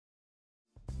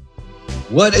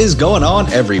What is going on,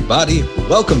 everybody?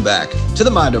 Welcome back to the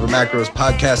Mind Over Macros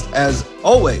podcast. As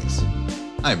always,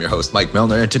 I'm your host, Mike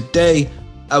Milner, and today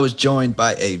I was joined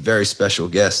by a very special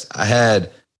guest. I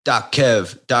had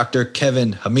Dr.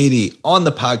 Kevin Hamidi on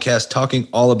the podcast talking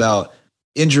all about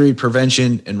injury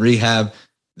prevention and rehab.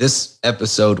 This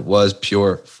episode was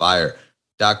pure fire.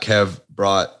 Doc Kev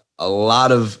brought a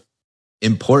lot of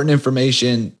important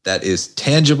information that is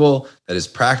tangible, that is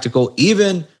practical,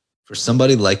 even for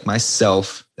somebody like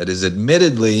myself that is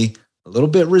admittedly a little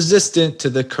bit resistant to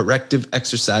the corrective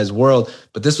exercise world.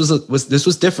 But this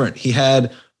was different. He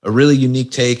had a really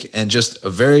unique take and just a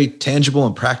very tangible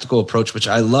and practical approach, which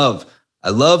I love.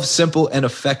 I love simple and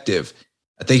effective.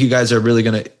 I think you guys are really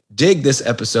going to dig this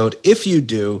episode. If you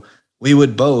do, we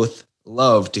would both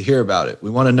love to hear about it.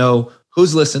 We want to know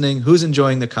who's listening, who's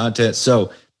enjoying the content.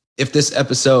 So if this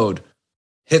episode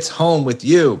hits home with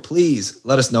you, please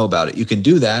let us know about it. You can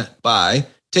do that by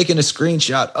taking a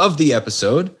screenshot of the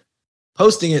episode,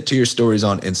 posting it to your stories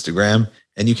on Instagram,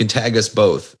 and you can tag us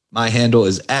both. My handle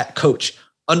is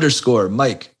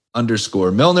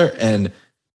 @coach_Mike_Milner, and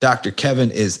Dr.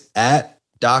 Kevin is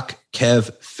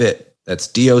 @DocKevFit. That's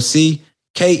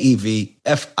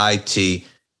DOCKEVFIT.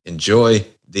 Enjoy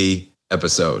the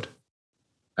episode.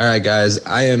 All right, guys,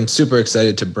 I am super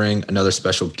excited to bring another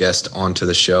special guest onto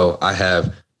the show. I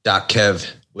have Doc Kev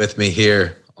with me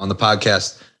here on the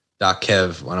podcast. Doc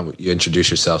Kev, why don't you introduce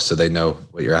yourself so they know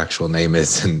what your actual name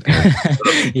is?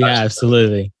 Yeah,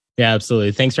 absolutely.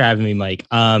 Thanks for having me, Mike.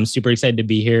 Super excited to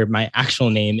be here. My actual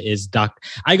name is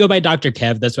I go by Dr.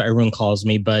 Kev. That's what everyone calls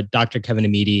me, but Dr. Kevin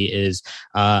Hamidi is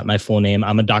my full name.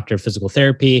 I'm a doctor of physical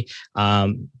therapy.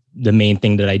 The main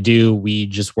thing that I do, we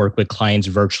just work with clients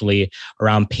virtually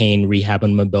around pain, rehab,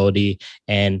 and mobility,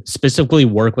 and specifically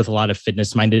work with a lot of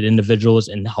fitness-minded individuals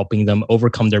and helping them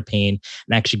overcome their pain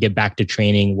and actually get back to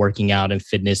training, working out, and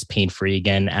fitness pain-free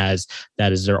again, as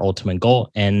that is their ultimate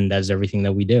goal. And that's everything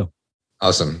that we do.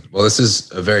 Awesome. Well, this is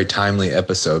a very timely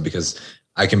episode because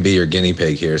I can be your guinea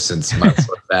pig here since my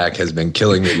back has been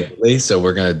killing me lately. So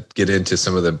we're going to get into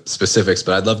some of the specifics,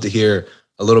 but I'd love to hear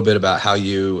a little bit about how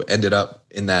you ended up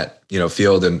in that,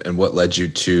 field and what led you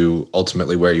to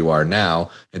ultimately where you are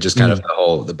now, and just kind of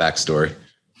the backstory.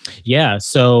 Yeah.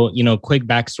 So, quick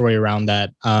backstory around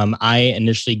that. I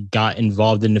initially got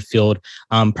involved in the field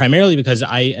primarily because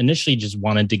I initially just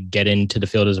wanted to get into the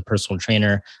field as a personal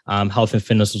trainer. Health and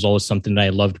fitness was always something that I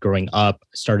loved growing up. I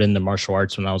started in the martial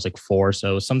arts when I was like 4.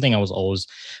 So something I was always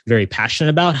very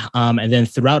passionate about. And then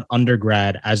throughout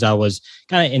undergrad, as I was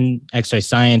kind of in exercise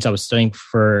science, I was studying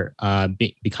for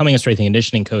becoming a strength and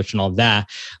conditioning coach and all that.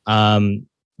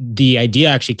 The idea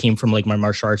actually came from like my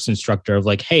martial arts instructor of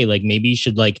like, hey, like maybe you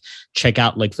should like check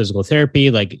out like physical therapy.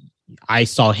 Like I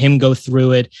saw him go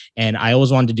through it, and I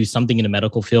always wanted to do something in the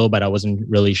medical field, but I wasn't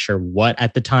really sure what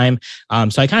at the time.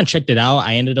 So I kind of checked it out.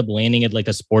 I ended up landing at like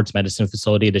a sports medicine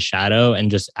facility, The Shadow,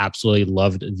 and just absolutely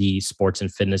loved the sports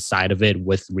and fitness side of it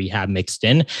with rehab mixed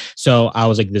in. So I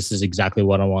was like, this is exactly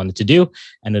what I wanted to do.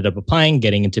 Ended up applying,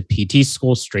 getting into PT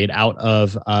school straight out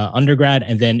of undergrad.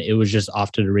 And then it was just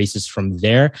off to the races from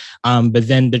there. But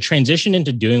then the transition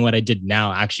into doing what I did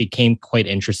now actually came quite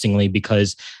interestingly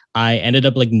because I ended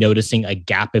up like noticing a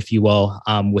gap, if you will,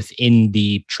 within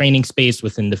the training space,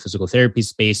 within the physical therapy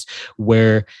space,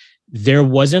 where there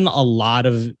wasn't a lot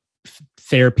of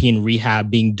therapy and rehab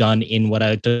being done in what I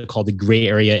like to call the gray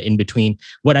area in between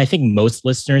what I think most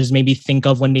listeners maybe think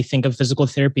of when they think of physical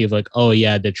therapy of like, oh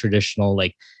yeah, the traditional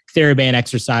like TheraBand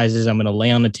exercises. I'm going to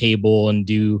lay on the table and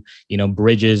do,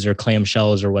 bridges or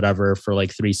clamshells or whatever for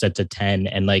like 3 sets of 10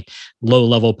 and like low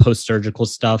level post-surgical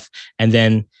stuff. And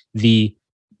then the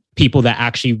people that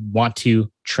actually want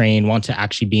to train, want to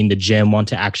actually be in the gym, want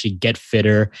to actually get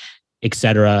fitter,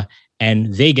 etc.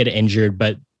 And they get injured,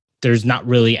 but there's not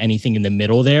really anything in the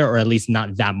middle there, or at least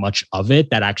not that much of it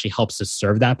that actually helps to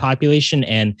serve that population.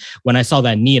 And when I saw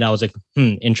that need, I was like,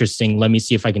 interesting. Let me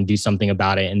see if I can do something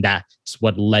about it. And that's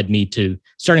what led me to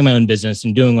starting my own business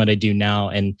and doing what I do now.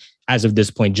 And as of this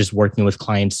point, just working with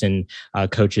clients and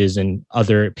coaches and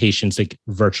other patients, like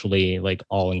virtually like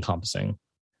all encompassing.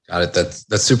 Got it. That's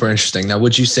super interesting. Now,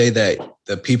 would you say that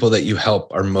the people that you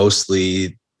help are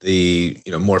mostly the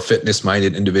more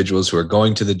fitness-minded individuals who are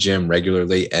going to the gym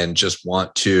regularly and just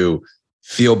want to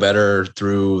feel better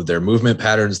through their movement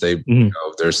patterns? They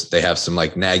they have some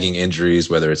like nagging injuries,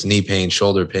 whether it's knee pain,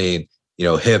 shoulder pain,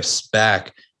 hips,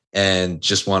 back, and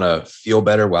just want to feel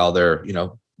better while they're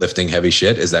lifting heavy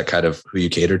shit. Is that kind of who you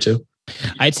cater to?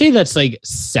 I'd say that's like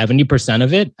 70%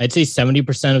 of it. I'd say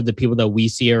 70% of the people that we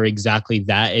see are exactly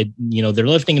that. They're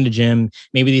lifting in the gym.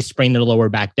 Maybe they sprain their lower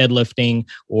back deadlifting,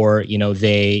 or,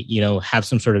 they, have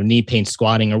some sort of knee pain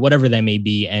squatting or whatever that may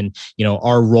be. And,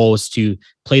 our role is to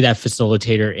play that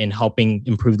facilitator in helping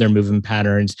improve their movement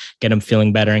patterns, get them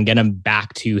feeling better, and get them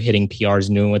back to hitting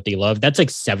PRs, doing what they love. That's like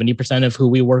 70% of who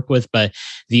we work with. But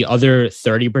the other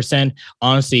 30%,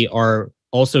 honestly, are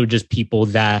also just people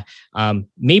that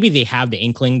maybe they have the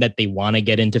inkling that they want to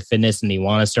get into fitness and they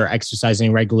want to start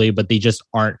exercising regularly, but they just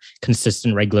aren't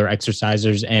consistent, regular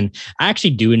exercisers. And I actually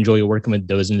do enjoy working with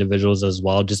those individuals as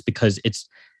well, just because it's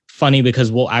funny,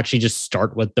 because we'll actually just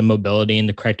start with the mobility and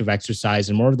the corrective exercise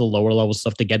and more of the lower level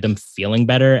stuff to get them feeling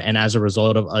better. And as a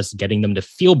result of us getting them to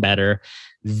feel better,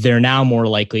 they're now more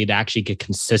likely to actually get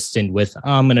consistent with,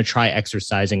 I'm going to try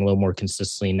exercising a little more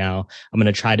consistently now. I'm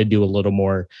going to try to do a little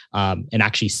more and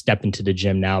actually step into the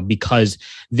gym now, because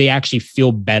they actually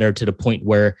feel better to the point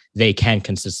where they can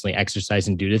consistently exercise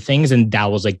and do the things. And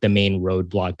that was like the main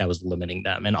roadblock that was limiting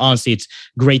them. And honestly, it's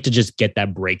great to just get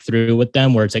that breakthrough with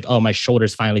them where it's like, oh, my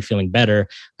shoulder's finally feeling better.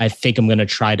 I think I'm going to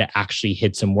try to actually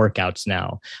hit some workouts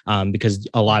now, because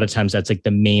a lot of times that's like the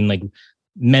main like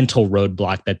mental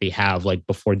roadblock that they have like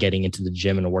before getting into the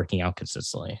gym and working out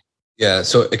consistently. Yeah.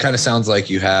 So it kind of sounds like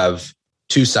you have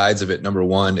two sides of it. Number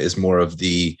one is more of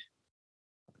the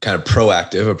kind of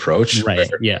proactive approach.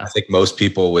 Right. Yeah. I think most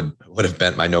people would have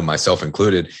been, I know myself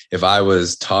included, if I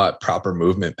was taught proper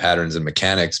movement patterns and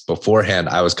mechanics beforehand,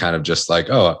 I was kind of just like,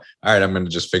 oh, all right, I'm going to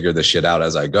just figure this shit out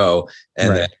as I go.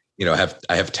 And then,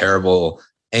 I have terrible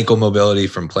ankle mobility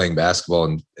from playing basketball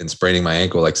and spraining my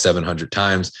ankle like 700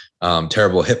 times,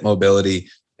 terrible hip mobility.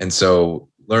 And so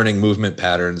learning movement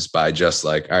patterns by just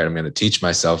like, all right, I'm going to teach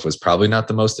myself was probably not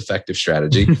the most effective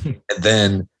strategy. And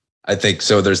then I think,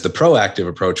 so there's the proactive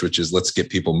approach, which is let's get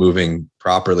people moving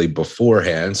properly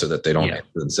beforehand so that they don't injure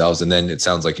themselves. And then it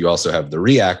sounds like you also have the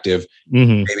reactive,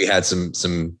 maybe had some,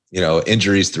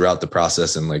 injuries throughout the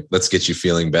process, and like, let's get you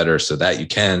feeling better so that you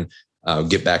can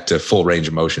get back to full range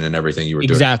of motion and everything you were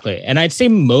doing. Exactly. And I'd say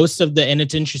and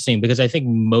it's interesting because I think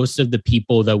most of the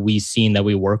people that we've seen that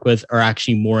we work with are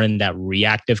actually more in that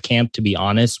reactive camp, to be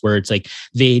honest, where it's like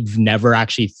they've never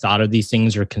actually thought of these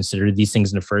things or considered these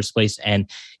things in the first place. And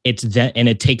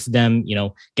it takes them,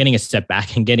 getting a step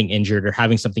back and getting injured or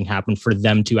having something happen for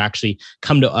them to actually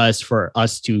come to us, for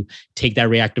us to take that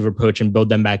reactive approach and build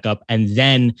them back up. And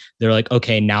then they're like,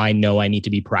 okay, now I know I need to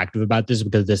be proactive about this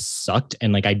because this sucked.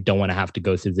 And like, I don't want to have to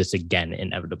go through this again,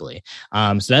 inevitably.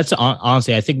 So that's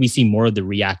honestly, I think we see more of the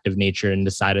reactive nature in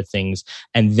the side of things.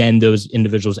 And then those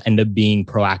individuals end up being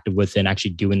proactive within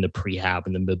actually doing the prehab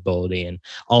and the mobility and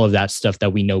all of that stuff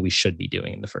that we know we should be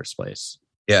doing in the first place.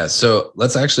 Yeah. So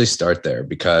let's actually start there,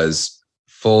 because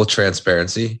full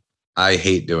transparency, I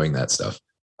hate doing that stuff.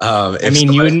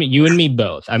 You and me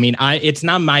both. I mean, it's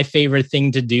not my favorite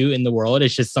thing to do in the world.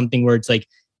 It's just something where it's like,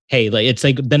 hey, like it's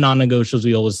like the non-negotiables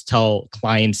we always tell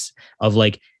clients of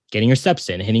like getting your steps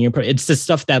in, hitting your. It's the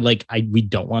stuff that like we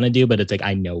don't want to do, but it's like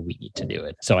I know we need to do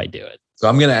it, so I do it. So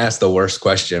I'm going to ask the worst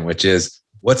question, which is,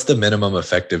 what's the minimum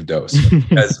effective dose?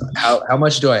 Because how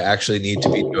much do I actually need to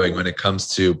be doing when it comes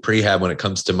to prehab, when it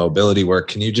comes to mobility work?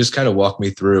 Can you just kind of walk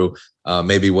me through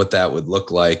maybe what that would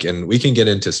look like? And we can get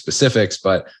into specifics,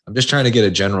 but I'm just trying to get a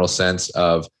general sense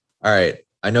of, all right,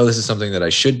 I know this is something that I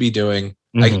should be doing.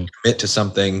 I can commit to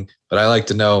something, but I like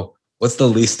to know what's the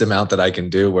least amount that I can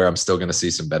do where I'm still going to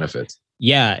see some benefits.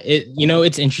 Yeah,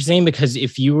 it's interesting because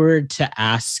if you were to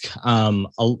ask, like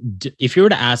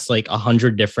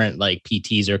 100 different like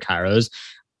PTs or chiros,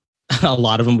 a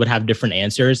lot of them would have different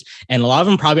answers, and a lot of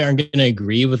them probably aren't going to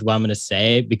agree with what I'm going to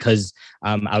say, because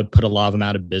I would put a lot of them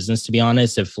out of business, to be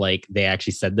honest, if like they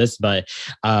actually said this. But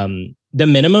the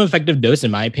minimum effective dose, in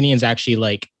my opinion, is actually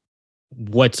like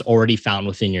what's already found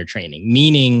within your training,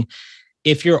 meaning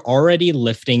if you're already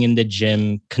lifting in the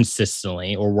gym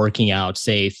consistently or working out,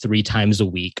 say 3 times a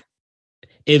week,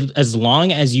 as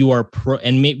long as you are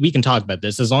we can talk about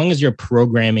this, as long as you're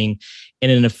programming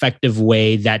in an effective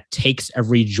way that takes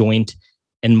every joint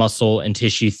and muscle and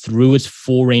tissue through its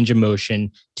full range of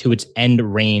motion to its end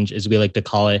range, as we like to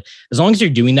call it, as long as you're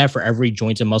doing that for every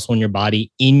joint and muscle in your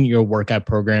body in your workout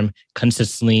program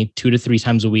consistently 2 to 3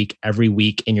 times a week, every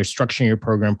week, and you're structuring your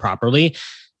program properly,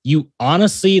 you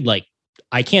honestly, like,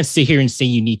 I can't sit here and say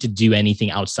you need to do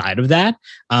anything outside of that,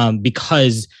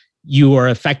 because you are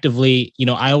effectively,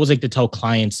 I always like to tell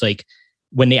clients, like,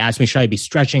 when they ask me, should I be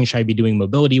stretching? Should I be doing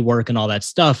mobility work and all that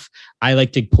stuff? I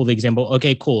like to pull the example,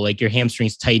 okay, cool. Like your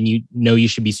hamstrings tight and you know you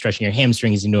should be stretching your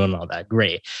hamstrings and doing all that.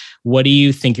 Great. What do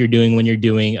you think you're doing when you're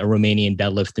doing a Romanian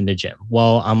deadlift in the gym?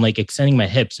 Well, I'm like extending my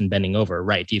hips and bending over.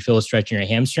 Right. Do you feel a stretch in your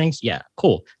hamstrings? Yeah,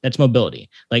 cool. That's mobility.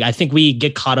 Like I think we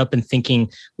get caught up in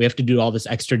thinking we have to do all this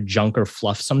extra junk or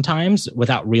fluff sometimes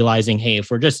without realizing, hey,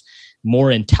 if we're just more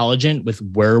intelligent with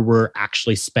where we're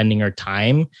actually spending our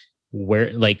time,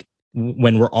 where like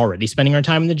when we're already spending our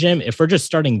time in the gym, if we're just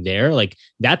starting there, like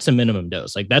that's a minimum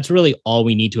dose. Like that's really all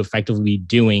we need to effectively be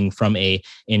doing from a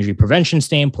injury prevention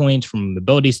standpoint, from a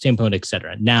mobility standpoint, et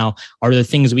cetera. Now, are there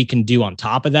things we can do on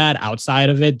top of that, outside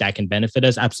of it, that can benefit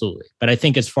us? Absolutely. But I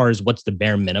think as far as what's the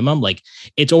bare minimum, like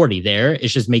it's already there.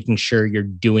 It's just making sure you're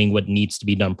doing what needs to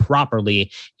be done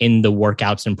properly in the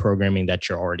workouts and programming that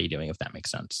you're already doing, if that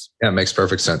makes sense. Yeah, it makes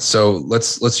perfect sense. So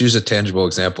let's use a tangible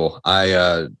example.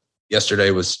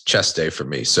 Yesterday was chest day for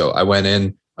me. So I went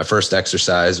in, my first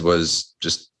exercise was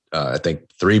just, I think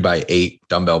 3x8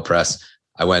 dumbbell press.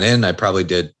 I went in, I probably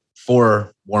did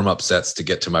 4 warm-up sets to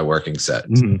get to my working set.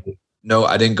 Mm-hmm. No,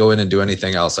 I didn't go in and do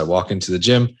anything else. I walk into the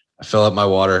gym, I fill up my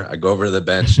water, I go over to the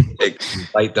bench, take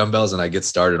light dumbbells, and I get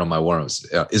started on my warm-ups.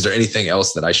 Is there anything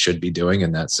else that I should be doing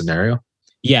in that scenario?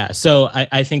 Yeah. So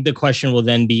I think the question will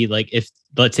then be like, if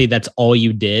let's say that's all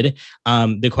you did,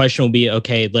 the question will be,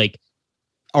 okay, like,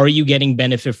 are you getting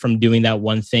benefit from doing that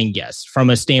one thing? Yes. From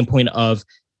a standpoint of,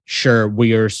 sure,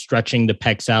 we are stretching the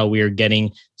pecs out, we are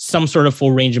getting some sort of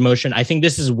full range of motion. I think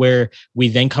this is where we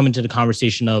then come into the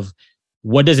conversation of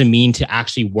what does it mean to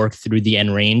actually work through the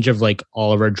end range of like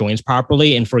all of our joints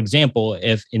properly? And for example,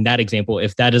 if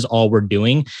that is all we're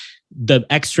doing, the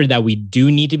extra that we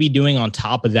do need to be doing on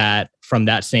top of that from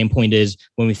that standpoint is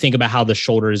when we think about how the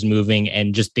shoulder is moving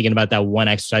and just thinking about that one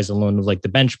exercise alone of like the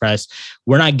bench press,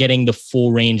 we're not getting the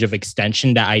full range of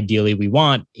extension that ideally we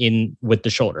want in with the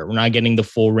shoulder. We're not getting the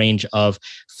full range of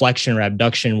flexion or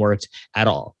abduction worked at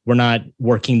all. We're not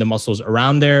working the muscles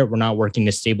around there. We're not working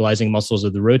the stabilizing muscles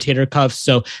of the rotator cuff.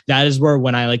 So that is where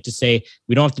when I like to say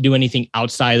we don't have to do anything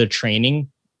outside of the training.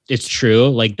 It's true,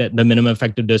 like that the minimum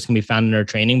effective dose can be found in our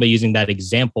training, but using that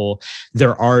example,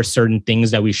 there are certain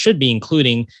things that we should be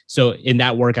including. So in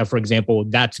that workout, for example,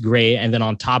 that's great. And then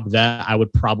on top of that, I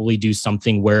would probably do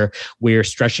something where we're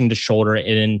stretching the shoulder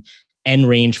in an end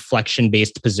range flexion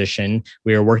based position.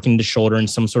 We are working the shoulder in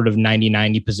some sort of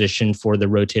 90-90 position for the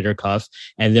rotator cuff.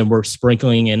 And then we're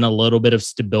sprinkling in a little bit of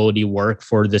stability work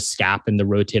for the scap and the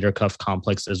rotator cuff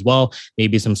complex as well.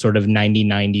 Maybe some sort of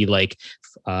 90-90 like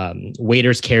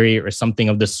waiter's carry or something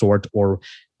of the sort, or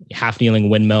half kneeling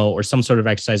windmill or some sort of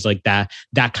exercise like that.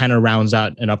 That kind of rounds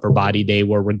out an upper body day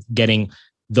where we're getting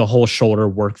the whole shoulder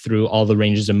work through all the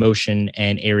ranges of motion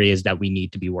and areas that we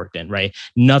need to be worked in, right?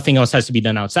 Nothing else has to be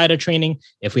done outside of training.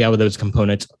 If we have those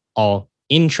components all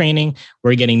in training,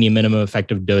 we're getting the minimum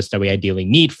effective dose that we ideally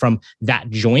need from that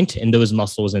joint and those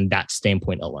muscles and that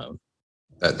standpoint alone.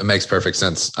 That makes perfect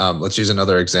sense. Let's use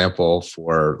another example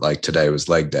for like today was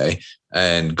leg day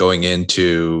and going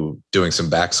into doing some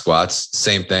back squats.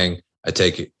 Same thing. I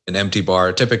take an empty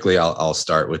bar. Typically I'll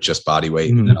start with just body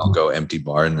weight and then I'll go empty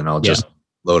bar and then I'll just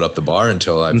load up the bar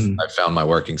until I've found my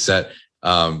working set.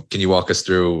 Can you walk us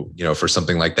through, for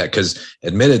something like that? Because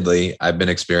admittedly, I've been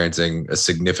experiencing a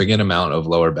significant amount of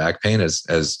lower back pain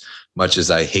as much as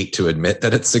I hate to admit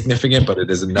that it's significant, but it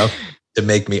is enough to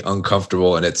make me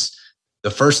uncomfortable. And it's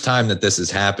the first time that this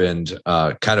has happened,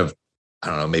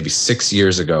 maybe 6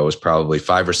 years ago, was probably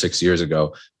 5 or 6 years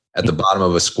ago. At the bottom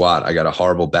of a squat, I got a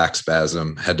horrible back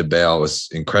spasm, had to bail, was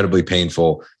incredibly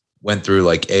painful, went through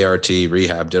like ART,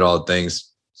 rehab, did all the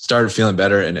things, started feeling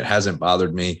better, and it hasn't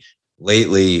bothered me.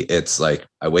 Lately, it's like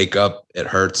I wake up, it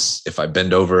hurts. If I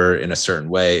bend over in a certain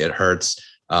way, it hurts.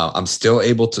 I'm still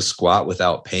able to squat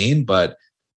without pain, but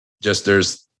just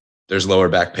there's lower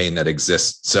back pain that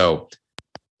exists. So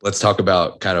let's talk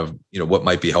about kind of, what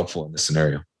might be helpful in this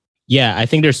scenario. Yeah, I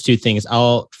think there's two things.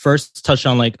 I'll first touch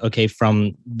on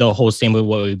from the whole standpoint of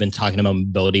what we've been talking about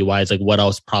mobility wise, like what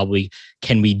else probably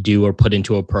can we do or put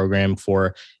into a program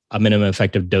for a minimum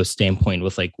effective dose standpoint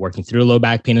with like working through low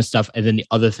back pain and stuff. And then the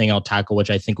other thing I'll tackle, which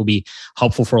I think will be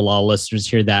helpful for a lot of listeners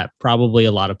here, that probably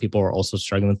a lot of people are also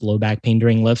struggling with low back pain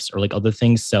during lifts or like other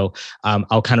things. So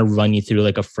I'll kind of run you through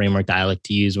like a framework that I like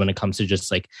to use when it comes to just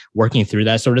like working through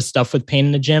that sort of stuff with pain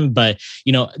in the gym. But,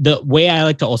 the way I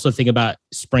like to also think about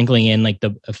sprinkling in like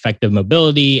the effective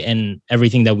mobility and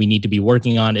everything that we need to be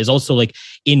working on is also like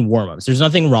in warmups. There's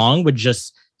nothing wrong with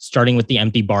just starting with the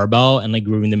empty barbell and like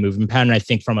grooving the movement pattern. I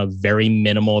think from a very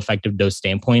minimal effective dose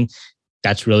standpoint,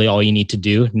 that's really all you need to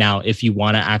do. Now, if you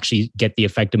want to actually get the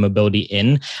effective mobility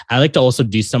in, I like to also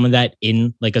do some of that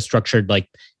in like a structured, like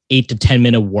 8 to 10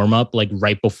 minute warm up, like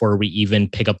right before we even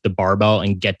pick up the barbell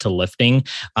and get to lifting.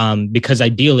 Because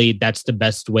ideally, that's the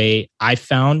best way I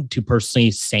found to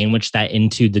personally sandwich that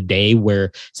into the day where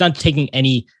it's not taking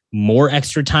any more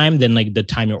extra time than like the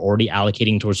time you're already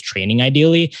allocating towards training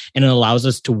ideally. And it allows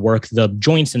us to work the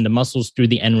joints and the muscles through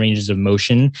the end ranges of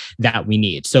motion that we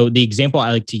need. So the example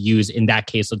I like to use in that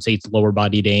case, let's say it's lower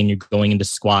body day and you're going into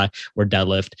squat or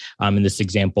deadlift. In this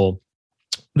example,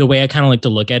 the way I kind of like to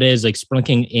look at it is like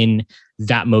sprinkling in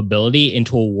that mobility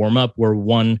into a warm up where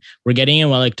we're getting in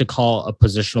what I like to call a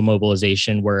positional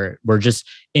mobilization, where we're just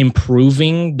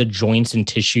improving the joints and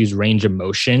tissues range of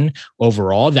motion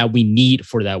overall that we need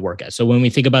for that workout. So when we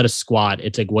think about a squat,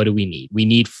 it's like, what do we need? We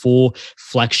need full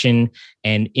flexion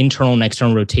and internal and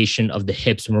external rotation of the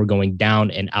hips when we're going down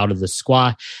and out of the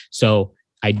squat. So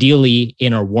ideally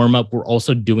in our warm up, we're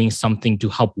also doing something to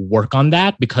help work on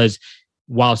that, because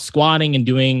while squatting and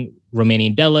doing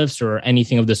Romanian deadlifts or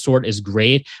anything of the sort is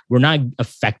great, we're not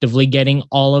effectively getting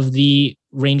all of the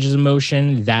ranges of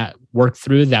motion that work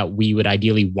through that we would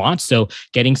ideally want. So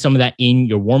getting some of that in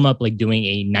your warm up, like doing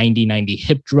a 90-90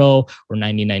 hip drill or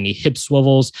 90-90 hip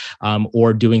swivels,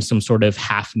 or doing some sort of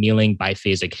half kneeling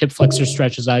biphasic hip flexor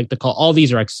stretches, I like to call. All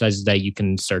these are exercises that you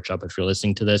can search up if you're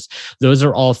listening to this. Those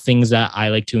are all things that I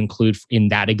like to include in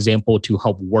that example to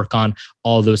help work on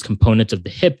all those components of the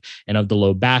hip and of the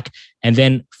low back. And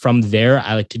then from there,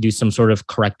 I like to do some sort of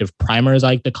corrective primer, as I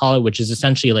like to call it, which is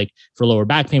essentially like for lower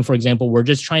back pain, for example, we're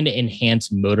just trying to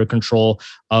enhance motor control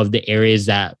of the areas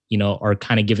that, are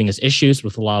kind of giving us issues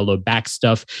with a lot of low back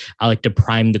stuff. I like to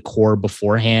prime the core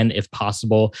beforehand, if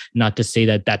possible. Not to say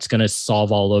that that's going to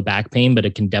solve all low back pain, but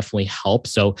it can definitely help.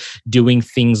 So doing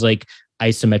things like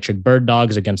isometric bird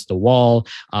dogs against the wall,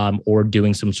 or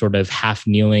doing some sort of half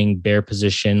kneeling bear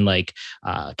position, like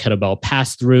kettlebell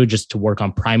pass through, just to work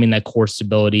on priming that core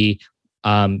stability,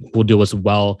 will do us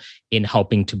well in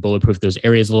helping to bulletproof those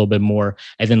areas a little bit more.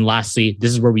 And then lastly, this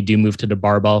is where we do move to the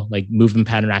barbell, like movement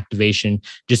pattern activation,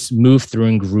 just move through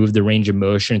and groove the range of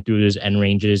motion through those end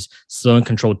ranges, slow and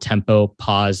controlled tempo,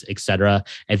 pause, etc.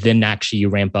 And then actually you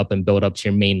ramp up and build up to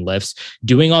your main lifts.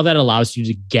 Doing all that allows you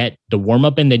to get the warm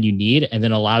up in that you need, and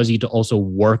then allows you to also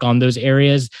work on those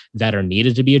areas that are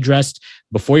needed to be addressed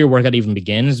before your workout even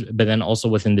begins, but then also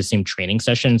within the same training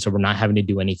session. So we're not having to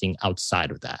do anything outside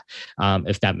of that,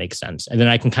 if that makes sense. And then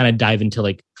I can kind of dive into,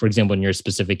 like, for example, in your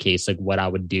specific case, like what I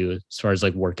would do as far as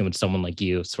like working with someone like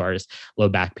you, as far as low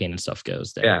back pain and stuff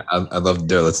goes there. Yeah, I love to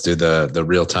do it. Let's do the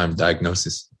real-time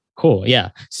diagnosis. Cool. Yeah.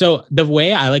 So the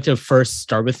way I like to first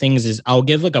start with things is I'll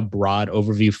give like a broad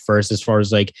overview first, as far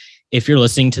as like, if you're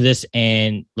listening to this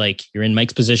and like you're in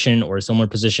Mike's position or a similar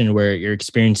position where you're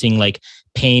experiencing like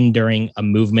pain during a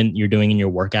movement you're doing in your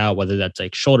workout, whether that's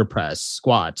like shoulder press,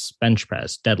 squats, bench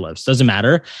press, deadlifts, doesn't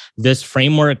matter. This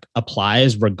framework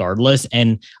applies regardless.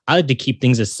 And I like to keep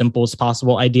things as simple as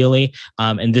possible, ideally.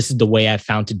 And this is the way I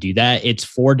found to do that. It's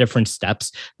 4 different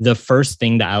steps. The first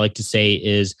thing that I like to say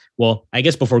is, well, I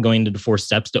guess before going into the 4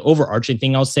 steps, the overarching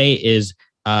thing I'll say is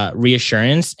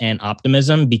reassurance and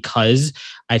optimism, because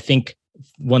I think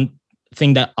one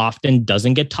thing that often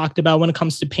doesn't get talked about when it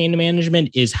comes to pain management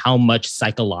is how much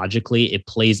psychologically it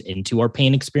plays into our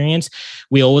pain experience.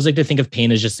 We always like to think of pain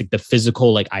as just like the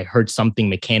physical, like I hurt something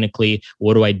mechanically,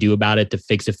 what do I do about it to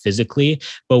fix it physically?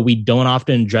 But we don't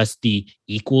often address the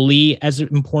equally as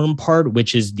important part,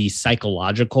 which is the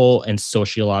psychological and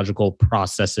sociological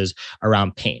processes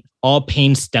around pain. All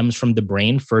pain stems from the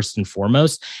brain first and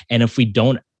foremost. And if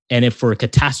we're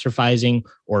catastrophizing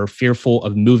or fearful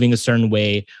of moving a certain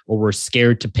way, or we're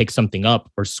scared to pick something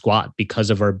up or squat because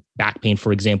of our back pain,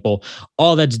 for example,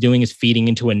 all that's doing is feeding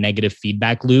into a negative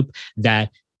feedback loop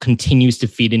that continues to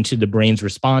feed into the brain's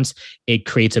response. It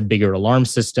creates a bigger alarm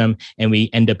system, and we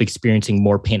end up experiencing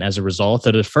more pain as a result.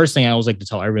 So the first thing I always like to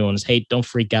tell everyone is, hey, don't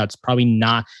freak out. It's probably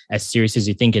not as serious as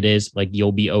you think it is. Like,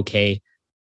 you'll be okay,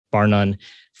 bar none.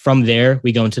 From there,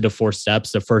 we go into the 4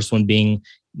 steps. The first one being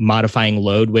modifying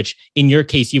load, which in your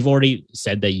case, you've already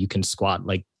said that you can squat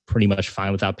like pretty much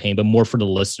fine without pain, but more for the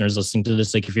listeners listening to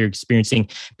this, like if you're experiencing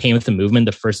pain with the movement,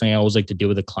 the first thing I always like to do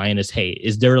with a client is, hey,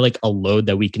 is there like a load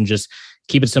that we can just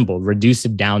keep it simple, reduce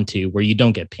it down to where you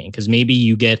don't get pain? Because maybe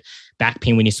you get back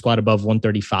pain when you squat above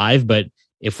 135, but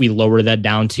if we lower that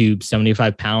down to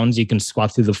 75 pounds, you can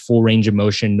squat through the full range of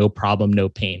motion, no problem, no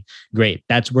pain. Great.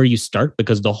 That's where you start,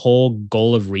 because the whole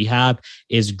goal of rehab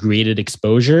is graded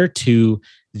exposure to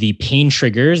the pain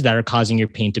triggers that are causing your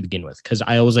pain to begin with. Because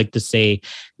I always like to say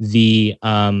the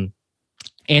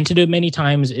antidote many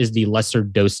times is the lesser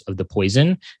dose of the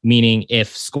poison, meaning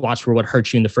if squats were what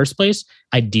hurt you in the first place,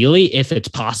 ideally, if it's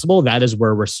possible, that is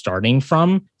where we're starting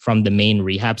from the main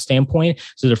rehab standpoint.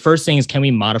 So the first thing is, can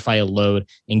we modify a load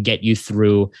and get you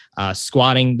through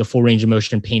squatting, the full range of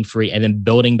motion, pain-free, and then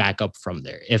building back up from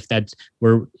there? If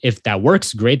that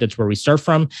works, great. That's where we start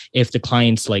from. If the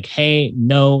client's like, hey,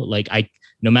 no, like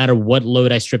no matter what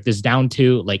load I strip this down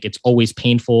to, like it's always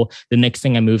painful, the next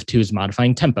thing I move to is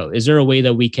modifying tempo. Is there a way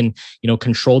that we can,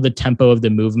 control the tempo of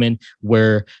the movement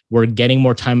where we're getting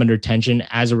more time under tension?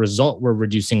 As a result, we're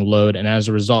reducing load. And as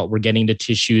a result, we're getting the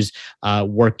tissues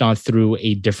worked on through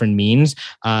a different means.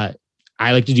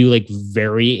 I like to do like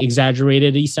very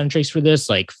exaggerated eccentrics for this,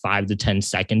 like 5 to 10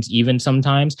 seconds even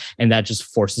sometimes. And that just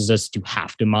forces us to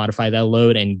have to modify that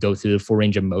load and go through the full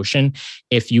range of motion.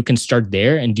 If you can start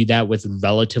there and do that with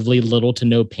relatively little to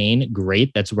no pain,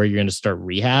 great. That's where you're going to start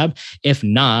rehab. If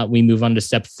not, we move on to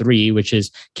step 3, which is,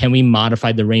 can we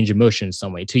modify the range of motion in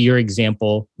some way? To your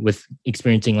example with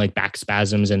experiencing like back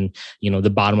spasms and, the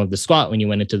bottom of the squat when you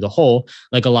went into the hole,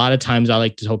 like a lot of times I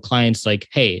like to tell clients like,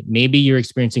 hey, maybe you're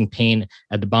experiencing pain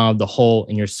at the bottom of the hole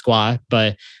in your squat,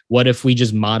 but what if we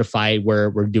just modify where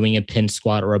we're doing a pin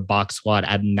squat or a box squat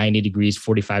at 90 degrees,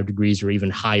 45 degrees, or even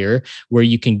higher, where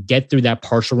you can get through that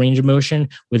partial range of motion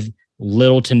with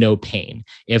little to no pain.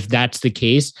 If that's the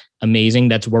case, amazing.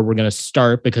 That's where we're going to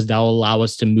start, because that will allow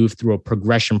us to move through a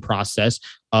progression process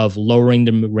of lowering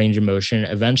the range of motion,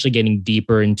 eventually getting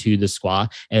deeper into the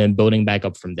squat, and then building back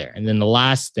up from there. And then the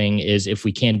last thing is, if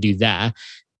we can't do that,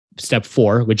 step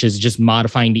 4, which is just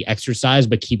modifying the exercise,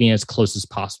 but keeping it as close as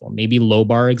possible. Maybe low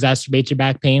bar exacerbates your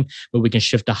back pain, but we can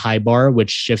shift to high bar,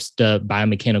 which shifts the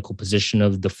biomechanical position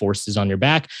of the forces on your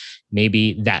back.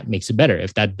 Maybe that makes it better.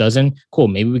 If that doesn't, cool.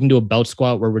 Maybe we can do a belt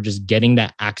squat where we're just getting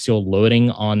that axial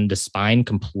loading on the spine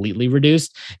completely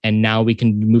reduced. And now we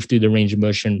can move through the range of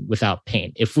motion without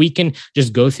pain. If we can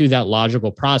just go through that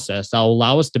logical process, that'll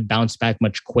allow us to bounce back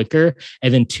much quicker.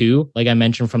 And then 2, like I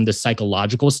mentioned, from the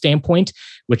psychological standpoint,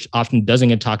 which often doesn't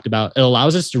get talked about, it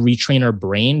allows us to retrain our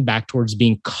brain back towards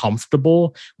being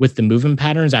comfortable with the movement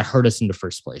patterns that hurt us in the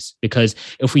first place. Because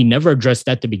if we never address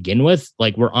that to begin with,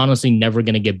 like we're honestly never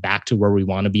going to get back to where we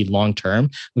want to be long term,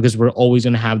 because we're always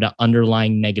going to have that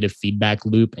underlying negative feedback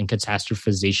loop and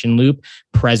catastrophization loop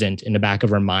present in the back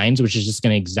of our minds, which is just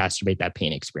going to exacerbate that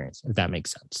pain experience, if that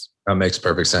makes sense. That makes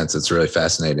perfect sense. It's really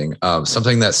fascinating.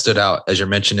 Something that stood out as you're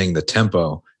mentioning the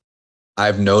tempo,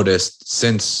 I've noticed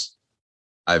since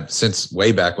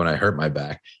way back when I hurt my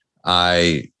back,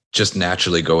 I just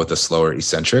naturally go with a slower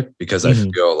eccentric because I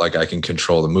feel like I can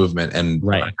control the movement. And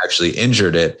when I actually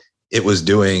injured it, it was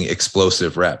doing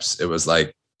explosive reps. It was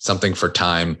like something for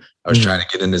time. I was trying to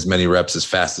get in as many reps as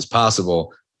fast as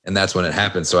possible. And that's when it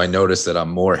happened. So I noticed that I'm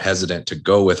more hesitant to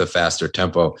go with a faster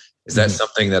tempo. Is that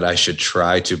something that I should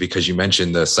try to, because you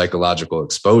mentioned the psychological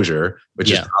exposure, which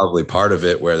is probably part of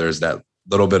it, where there's that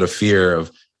little bit of fear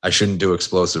of, I shouldn't do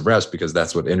explosive reps because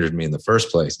that's what injured me in the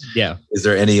first place. Yeah. Is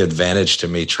there any advantage to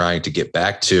me trying to get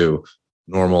back to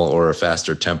normal or a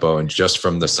faster tempo, and just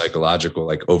from the psychological,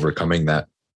 like overcoming that?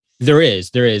 There is.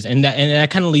 And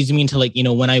that kind of leads me into like,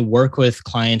 when I work with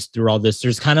clients through all this,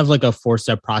 there's kind of like a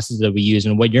 4-step process that we use.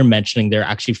 And what you're mentioning there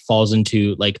actually falls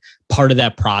into like part of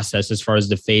that process as far as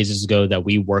the phases go that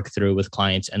we work through with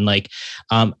clients. And like,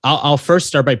 I'll first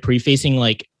start by prefacing,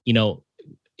 like,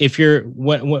 if you're,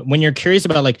 when you're curious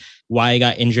about like why I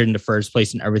got injured in the first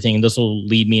place and everything, and this will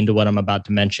lead me into what I'm about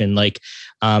to mention. Like,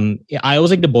 I always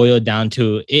like to boil it down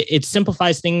to, it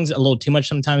simplifies things a little too much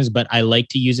sometimes, but I like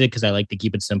to use it because I like to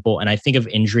keep it simple. And I think of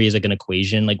injury as like an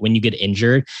equation. Like when you get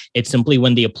injured, it's simply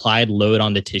when the applied load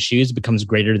on the tissues becomes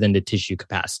greater than the tissue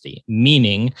capacity,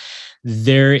 meaning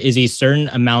there is a certain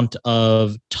amount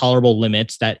of tolerable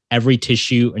limits that every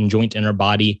tissue and joint in our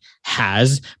body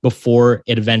has before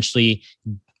it eventually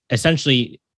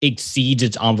essentially exceeds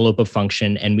its envelope of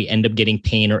function, and we end up getting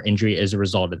pain or injury as a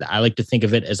result of that. I like to think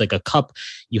of it as like a cup.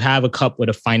 You have a cup with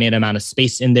a finite amount of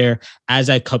space in there. As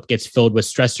that cup gets filled with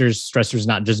stressors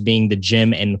not just being the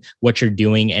gym and what you're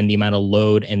doing and the amount of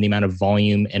load and the amount of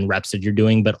volume and reps that you're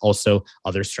doing, but also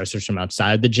other stressors from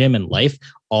outside of the gym and life,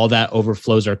 all that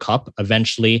overflows our cup.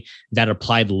 Eventually, that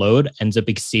applied load ends up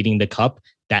exceeding the cup.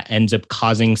 That ends up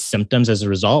causing symptoms as a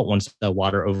result once the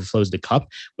water overflows the cup,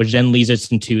 which then leads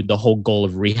us into the whole goal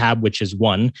of rehab, which is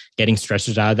 1, getting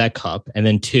stressors out of that cup, and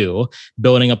then 2,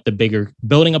 building up a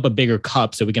bigger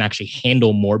cup so we can actually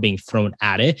handle more being thrown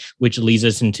at it, which leads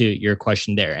us into your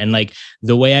question there. And like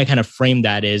the way I kind of frame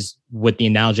that is with the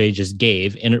analogy I just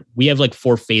gave. And we have like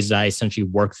 4 phases I essentially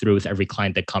work through with every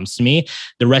client that comes to me.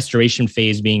 The restoration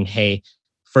phase being, hey,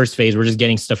 first phase, we're just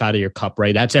getting stuff out of your cup,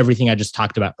 right? That's everything I just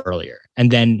talked about earlier.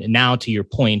 And then now to your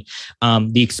point,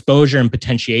 the exposure and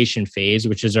potentiation phase,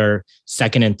 which is our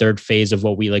second and third phase of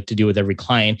what we like to do with every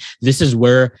client. This is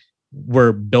where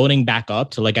we're building back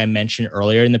up to, like I mentioned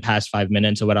earlier in the past 5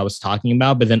 minutes of what I was talking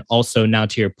about. But then also now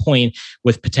to your point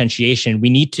with potentiation, we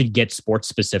need to get sports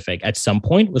specific at some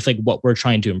point with like what we're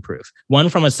trying to improve. One,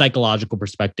 from a psychological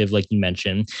perspective, like you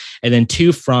mentioned, and then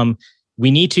two, from we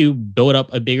need to build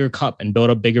up a bigger cup and build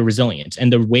up bigger resilience.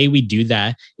 And the way we do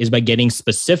that is by getting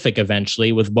specific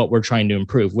eventually with what we're trying to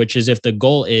improve, which is if the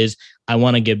goal is, I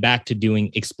want to get back to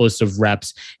doing explosive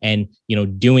reps and,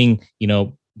 doing,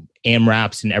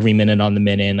 AMRAPs and every minute on the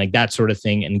minute and like that sort of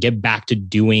thing, and get back to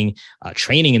doing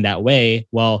training in that way.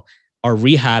 Well, our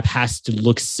rehab has to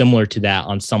look similar to that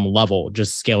on some level,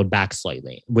 just scaled back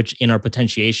slightly, which in our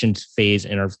potentiation phase,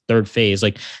 in our third phase,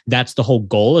 like that's the whole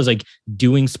goal, is like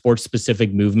doing sports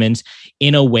specific movements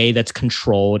in a way that's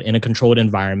controlled, in a controlled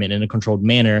environment, in a controlled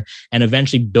manner, and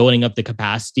eventually building up the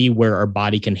capacity where our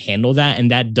body can handle that.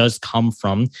 And that does come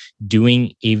from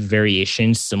doing a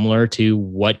variation similar to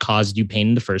what caused you pain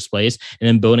in the first place, and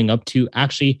then building up to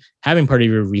actually having part of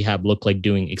your rehab look like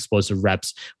doing explosive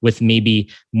reps with maybe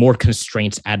more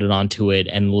constraints added onto it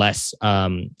and less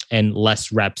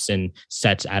reps and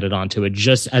sets added onto it,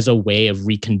 just as a way of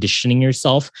reconditioning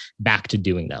yourself back to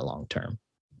doing that long term.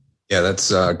 Yeah, that's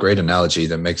a great analogy.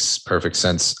 That makes perfect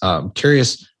sense.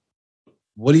 Curious,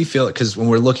 what do you feel? Because when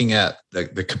we're looking at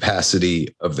the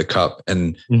capacity of the cup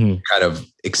and kind of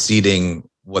exceeding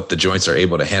what the joints are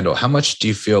able to handle, how much do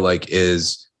you feel like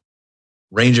is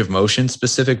range of motion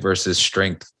specific versus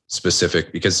strength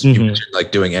specific? Because you mentioned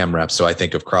like doing AMRAPs. So I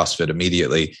think of CrossFit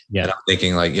immediately. Yeah. And I'm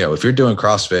thinking like, if you're doing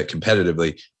CrossFit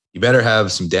competitively, you better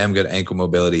have some damn good ankle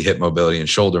mobility, hip mobility, and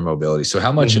shoulder mobility. So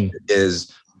how much of it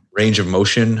is range of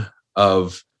motion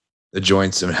of the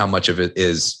joints and how much of it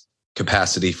is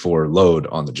capacity for load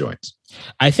on the joints?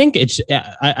 I think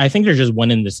I think they're just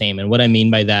one and the same. And what I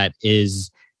mean by that is,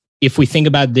 if we think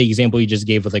about the example you just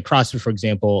gave with like CrossFit, for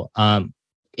example,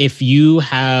 if you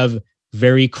have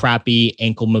very crappy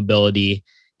ankle mobility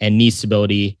and knee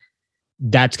stability,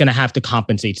 that's going to have to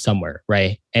compensate somewhere,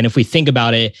 right? And if we think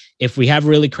about it, if we have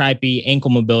really crappy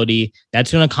ankle mobility,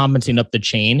 that's going to compensate up the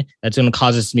chain. That's going to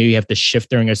cause us to maybe have to shift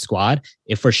during a squat.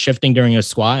 If we're shifting during a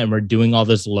squat and we're doing all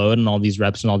this load and all these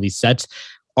reps and all these sets,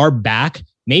 our back,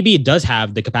 maybe it does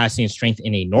have the capacity and strength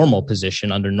in a normal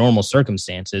position under normal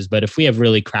circumstances. But if we have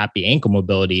really crappy ankle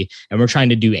mobility and we're trying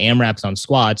to do AMRAPs on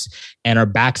squats and our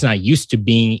back's not used to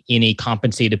being in a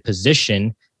compensated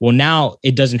position, well, now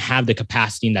it doesn't have the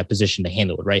capacity in that position to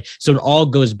handle it, right? So it all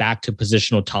goes back to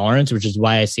positional tolerance, which is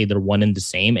why I say they're one and the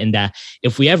same. And that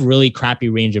if we have really crappy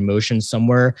range of motion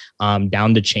somewhere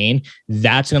down the chain,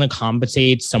 that's going to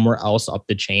compensate somewhere else up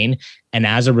the chain. And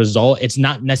as a result, it's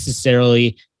not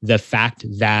necessarily the fact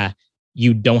that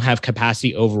you don't have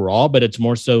capacity overall, but it's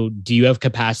more so, do you have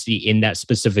capacity in that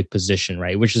specific position,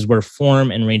 right? Which is where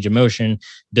form and range of motion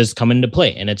does come into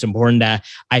play. And it's important that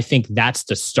I think that's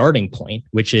the starting point,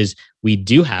 which is we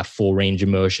do have full range of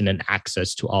motion and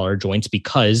access to all our joints,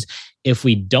 because if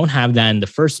we don't have that in the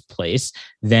first place,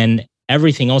 then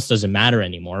everything else doesn't matter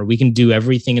anymore. We can do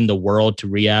everything in the world to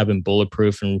rehab and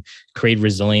bulletproof and create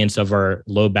resilience of our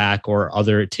low back or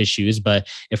other tissues. But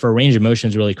if our range of motion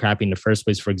is really crappy in the first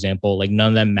place, for example, like none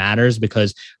of that matters,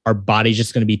 because our body's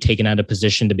just going to be taken out of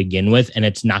position to begin with, and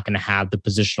it's not going to have the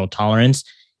positional tolerance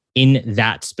in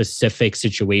that specific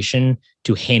situation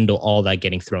to handle all that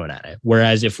getting thrown at it.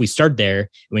 Whereas if we start there and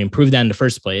we improve that in the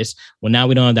first place, well, now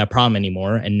we don't have that problem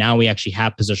anymore. And now we actually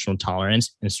have positional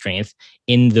tolerance and strength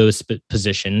in those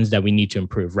positions that we need to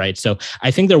improve, right? So I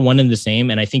think they're one and the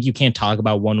same. And I think you can't talk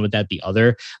about one without the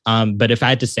other. But if I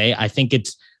had to say, I think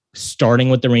it's starting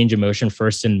with the range of motion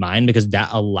first in mind, because that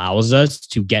allows us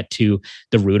to get to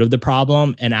the root of the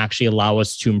problem and actually allow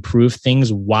us to improve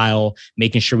things while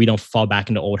making sure we don't fall back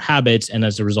into old habits and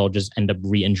as a result just end up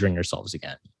re-injuring ourselves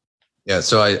again. Yeah.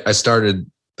 So I started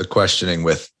the questioning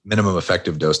with minimum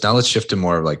effective dose. Now let's shift to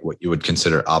more like what you would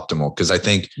consider optimal. Cause I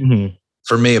think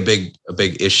for me, a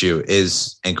big issue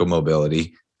is ankle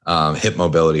mobility, hip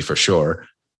mobility for sure.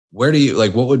 Where do you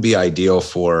what would be ideal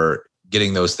for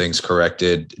getting those things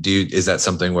corrected? Is that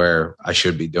something where I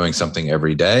should be doing something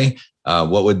every day?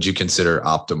 What would you consider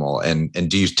optimal?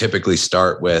 And do you typically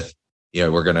start with,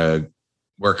 we're going to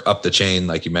work up the chain,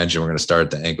 like you mentioned, we're going to start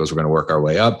at the ankles, we're going to work our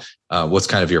way up. What's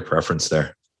kind of your preference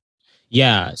there?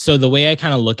 Yeah. So the way I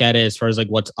kind of look at it as far as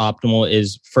what's optimal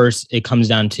is, first, it comes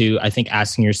down to, I think,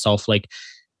 asking yourself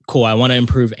cool, I want to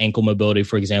improve ankle mobility,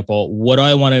 for example. What do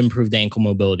I want to improve the ankle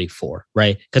mobility for?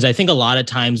 Right. Because I think a lot of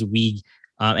times we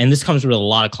and this comes with a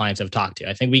lot of clients I've talked to.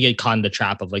 I think we get caught in the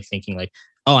trap of like thinking like,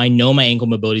 oh, I know my ankle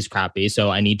mobility is crappy,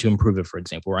 so I need to improve it, for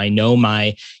example. Or I know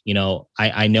my,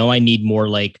 I know I need more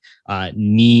like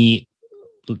knee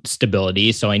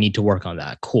stability, so I need to work on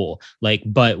that. Cool. Like,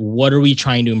 but what are we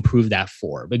trying to improve that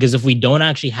for? Because if we don't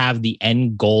actually have the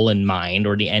end goal in mind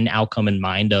or the end outcome in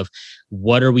mind of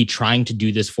what are we trying to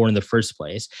do this for in the first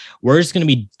place, we're just going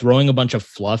to be throwing a bunch of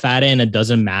fluff at it, and it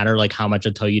doesn't matter like how much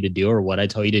I tell you to do or what I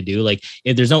tell you to do. Like,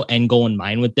 if there's no end goal in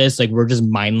mind with this, like we're just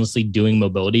mindlessly doing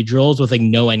mobility drills with like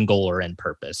no end goal or end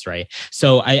purpose, right?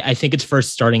 So I think it's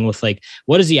first starting with like,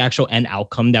 what is the actual end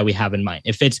outcome that we have in mind?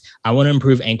 If it's, I want to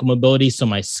improve ankle mobility so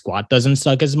my squat doesn't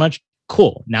suck as much,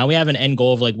 cool. Now we have an end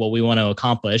goal of like what we want to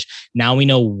accomplish. Now we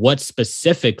know what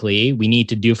specifically we need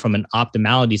to do from an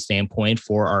optimality standpoint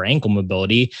for our ankle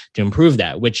mobility to improve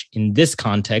that, which in this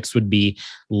context would be,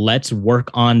 let's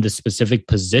work on the specific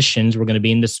positions we're going to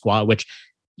be in the squat, which,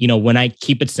 when I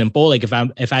keep it simple, like if I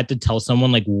had to tell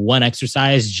someone like one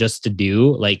exercise just to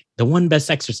do, like the one best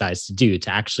exercise to do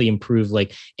to actually improve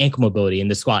like ankle mobility in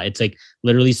the squat, it's like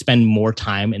literally spend more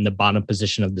time in the bottom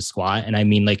position of the squat. And I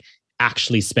mean like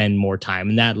actually spend more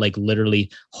time in that, like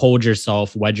literally hold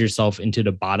yourself, wedge yourself into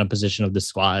the bottom position of the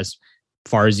squat as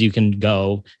far as you can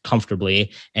go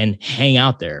comfortably and hang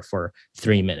out there for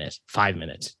 3 minutes, 5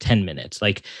 minutes, 10 minutes.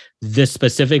 Like the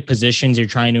specific positions you're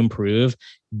trying to improve,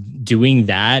 doing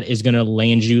that is going to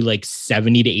land you like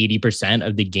 70 to 80%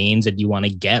 of the gains that you want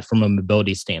to get from a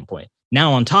mobility standpoint.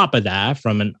 Now, on top of that,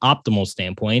 from an optimal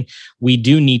standpoint, we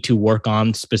do need to work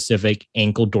on specific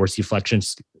ankle dorsiflexion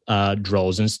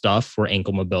drills and stuff for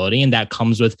ankle mobility. And that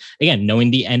comes with, again,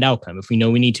 knowing the end outcome. If we know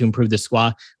we need to improve the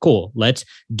squat, cool. Let's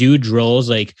do drills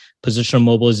like positional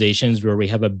mobilizations where we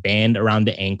have a band around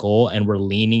the ankle and we're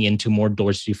leaning into more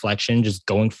dorsiflexion, just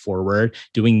going forward,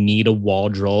 doing knee to wall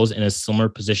drills in a similar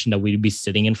position that we'd be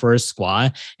sitting in for a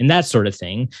squat and that sort of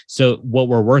thing. So what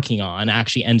we're working on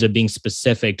actually ends up being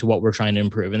specific to what we're trying to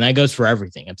improve. And that goes for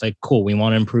everything. It's like, cool, we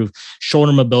want to improve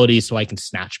shoulder mobility so I can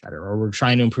snatch better, or we're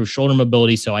trying to improve shoulder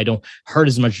mobility so I don't hurt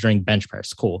as much during bench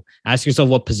press. Cool. Ask yourself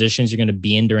what positions you're going to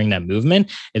be in during that movement.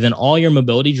 And then all your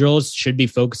mobility drills should be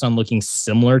focused on looking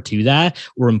similar to that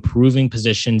or improving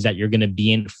positions that you're going to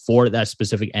be in for that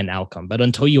specific end outcome. But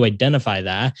until you identify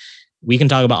that, we can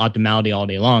talk about optimality all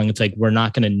day long. It's like, we're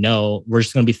not going to know. We're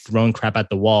just going to be throwing crap at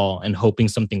the wall and hoping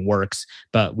something works,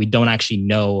 but we don't actually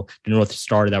know the North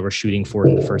Star that we're shooting for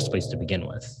in the first place to begin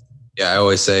with. Yeah, I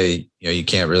always say, you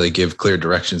can't really give clear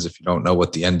directions if you don't know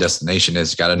what the end destination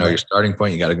is. You got to know your starting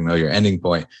point. You got to know your ending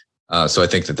point. So I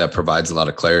think that provides a lot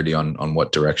of clarity on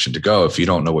what direction to go. If you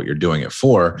don't know what you're doing it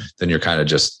for, then you're kind of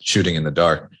just shooting in the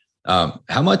dark.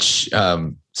 How much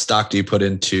stock do you put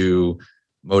into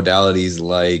modalities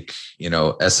like,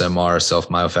 SMR,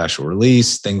 self-myofascial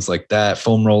release, things like that,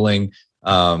 foam rolling,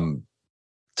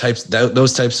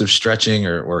 those types of stretching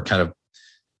or kind of,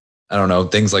 I don't know,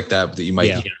 things like that you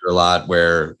might hear a lot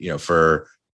where, for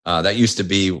that used to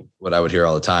be what I would hear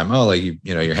all the time. Oh, like,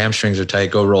 your hamstrings are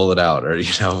tight, go roll it out, or,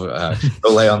 go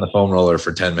lay on the foam roller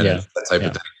for 10 minutes, that type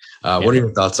of thing. What are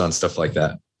your thoughts on stuff like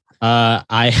that?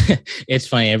 It's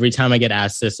funny. Every time I get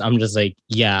asked this, I'm just like,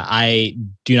 I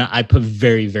put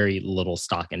very, very little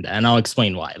stock into that. And I'll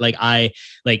explain why. Like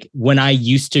when I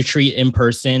used to treat in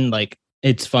person, like,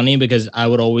 it's funny because I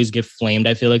would always get flamed,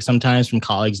 I feel like sometimes from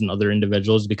colleagues and other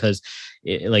individuals because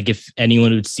if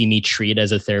anyone would see me treat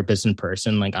as a therapist in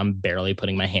person, like I'm barely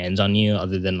putting my hands on you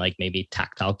other than like maybe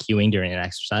tactile cueing during an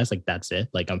exercise. Like that's it.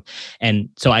 And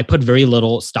so I put very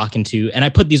little stock into, and I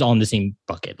put these all in the same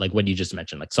bucket, like what you just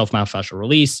mentioned, like self-myofascial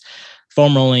release,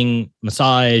 foam rolling,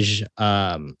 massage,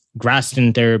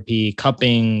 Graston therapy,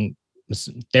 cupping,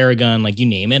 Theragun, like you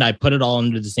name it. I put it all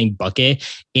into the same bucket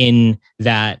in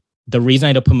that. The reason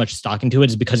I don't put much stock into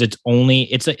it is because it's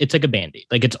like a Band-Aid.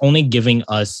 Like it's only giving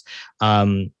us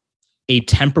a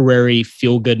temporary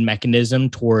feel good mechanism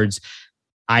towards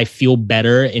I feel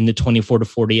better in the 24 to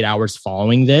 48 hours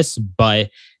following this,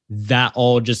 but that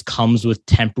all just comes with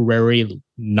temporary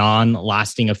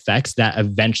non-lasting effects that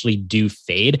eventually do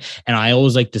fade. And I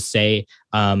always like to say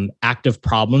active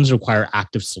problems require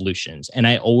active solutions. And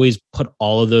I always put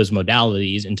all of those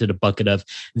modalities into the bucket of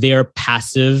they are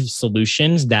passive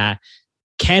solutions that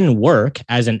can work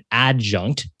as an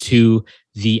adjunct to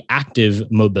the active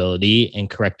mobility and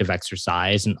corrective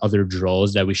exercise and other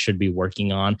drills that we should be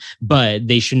working on, but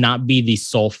they should not be the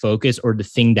sole focus or the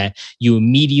thing that you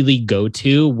immediately go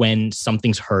to when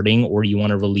something's hurting or you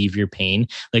want to relieve your pain.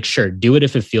 Like, sure, do it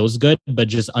if it feels good, but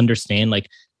just understand like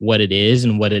what it is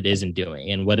and what it isn't doing.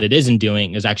 And what it isn't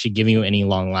doing is actually giving you any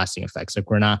long lasting effects. Like,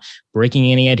 we're not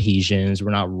breaking any adhesions.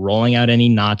 We're not rolling out any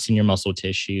knots in your muscle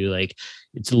tissue. Like,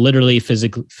 it's literally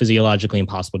physiologically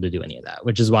impossible to do any of that,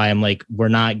 which is why I'm like, we're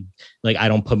not like, I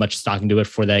don't put much stock into it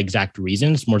for that exact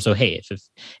reason. It's more so, hey,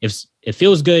 if it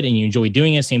feels good and you enjoy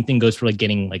doing it, same thing goes for like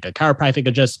getting like a chiropractic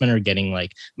adjustment or getting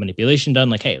like manipulation done.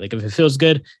 Like, hey, like if it feels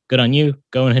good, good on you,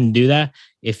 go ahead and do that.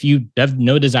 If you have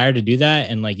no desire to do that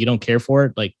and like you don't care for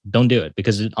it, like don't do it,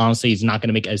 because it honestly is not going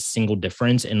to make a single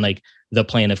difference in like the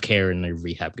plan of care and the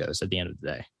rehab goes at the end of the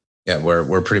day. Yeah,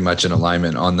 we're pretty much in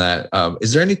alignment on that.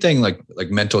 Is there anything like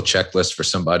mental checklist for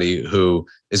somebody who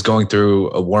is going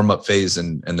through a warm up phase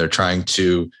and they're trying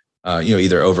to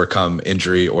either overcome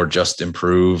injury or just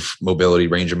improve mobility,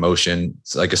 range of motion?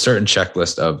 It's like a certain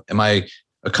checklist of, am I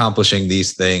accomplishing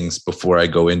these things before I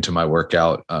go into my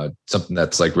workout? Something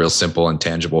that's like real simple and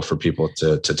tangible for people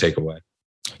to take away.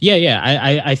 Yeah.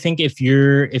 I think if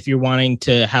you're wanting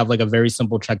to have like a very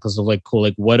simple checklist of like, cool,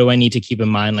 like what do I need to keep in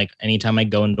mind? Like anytime I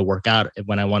go into workout,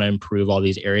 when I want to improve all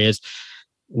these areas,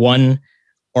 one,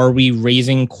 are we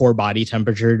raising core body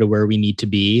temperature to where we need to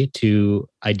be to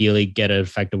ideally get an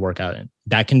effective workout in?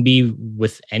 That can be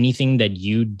with anything that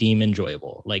you deem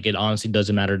enjoyable. Like, it honestly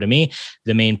doesn't matter to me.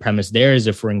 The main premise there is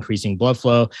if we're increasing blood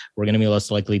flow, we're going to be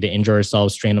less likely to injure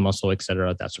ourselves, strain the muscle, et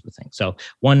cetera, that sort of thing. So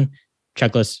one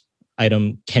checklist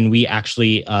item, can we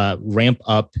actually ramp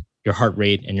up your heart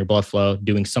rate and your blood flow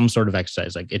doing some sort of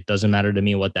exercise? Like, it doesn't matter to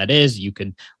me what that is. You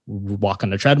could walk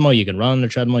on the treadmill, you can run on the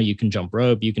treadmill, you can jump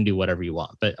rope, you can do whatever you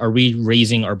want. But are we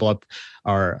raising our blood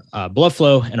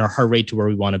flow and our heart rate to where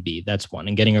we want to be? That's one,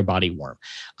 and getting our body warm.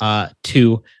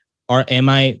 Two, am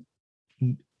I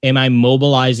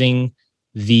mobilizing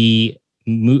the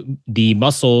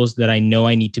muscles that I know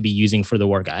I need to be using for the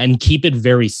workout? And keep it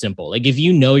very simple. Like, if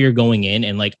you know you're going in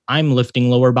and like, I'm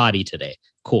lifting lower body today,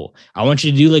 cool. I want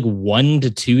you to do like 1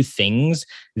 to 2 things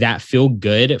that feel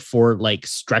good for like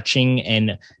stretching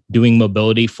and doing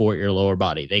mobility for your lower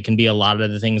body. They can be a lot of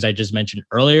the things I just mentioned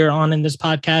earlier on in this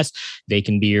podcast. They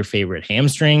can be your favorite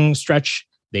hamstring stretch.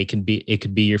 It could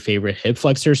be your favorite hip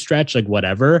flexor stretch, like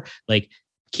whatever. Like,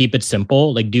 keep it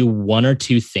simple. Like, do 1 or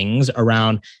 2 things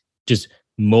around just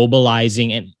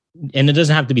mobilizing, and it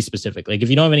doesn't have to be specific. Like, if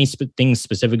you don't have any things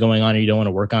specific going on or you don't want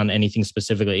to work on anything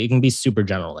specifically, it can be super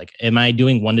general. Like, am I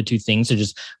doing 1 to 2 things to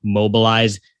just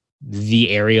mobilize the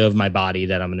area of my body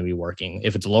that I'm going to be working?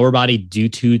 If it's lower body, do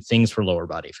 2 things for lower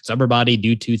body. If it's upper body,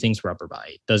 do 2 things for upper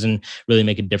body. It doesn't really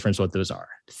make a difference what those are.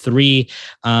 3,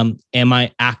 am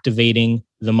I activating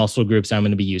the muscle groups I'm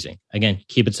going to be using? Again,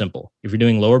 keep it simple. If you're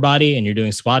doing lower body and you're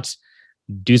doing squats,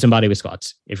 do some body weight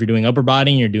squats. If you're doing upper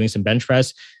body and you're doing some bench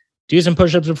press, do some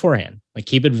push-ups beforehand. Like,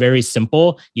 keep it very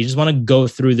simple. You just want to go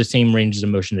through the same ranges of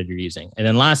motion that you're using. And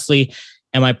then lastly,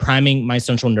 am I priming my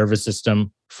central nervous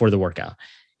system for the workout?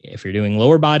 If you're doing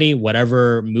lower body,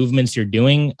 whatever movements you're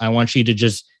doing, I want you to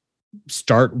just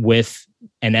start with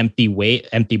an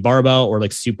empty barbell or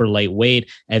like super light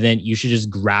weight. And then you should just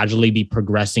gradually be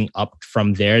progressing up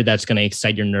from there. That's going to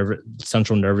excite your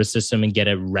central nervous system and get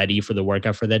it ready for the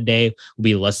workout for that day. Will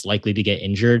be less likely to get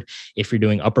injured. If you're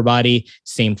doing upper body,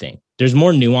 same thing. There's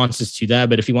more nuances to that,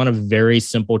 but if you want a very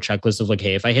simple checklist of like,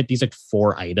 hey, if I hit these like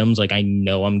 4 items, like I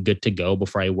know I'm good to go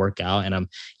before I work out and I'm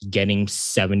getting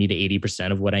 70 to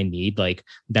 80% of what I need, like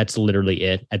that's literally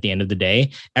it at the end of the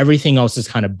day. Everything else is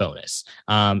kind of bonus.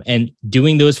 And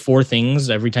doing those 4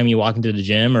 things every time you walk into the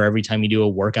gym or every time you do a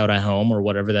workout at home or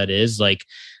whatever that is, like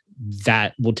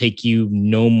that will take you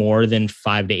no more than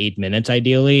 5 to 8 minutes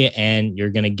ideally. And you're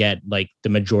going to get like the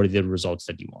majority of the results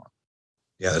that you want.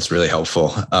 Yeah, that's really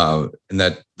helpful. And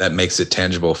that makes it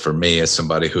tangible for me as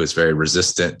somebody who is very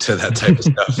resistant to that type of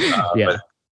stuff. Yeah. But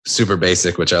super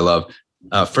basic, which I love.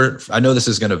 I know this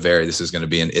is going to vary. This is going to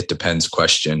be an it depends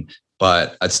question,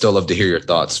 but I'd still love to hear your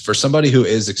thoughts. For somebody who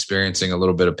is experiencing a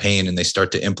little bit of pain and they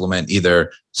start to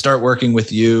start working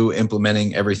with you,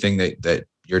 implementing everything that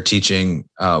you're teaching,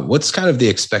 what's kind of the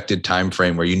expected time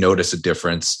frame where you notice a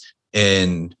difference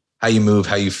in how you move,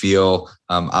 how you feel?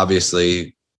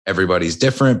 Obviously, everybody's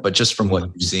different, but just from what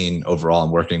you've seen overall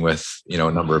and working with, a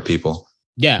number of people.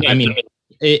 Yeah. I mean,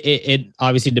 it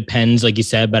obviously depends, like you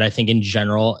said, but I think in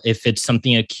general, if it's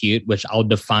something acute, which I'll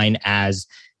define as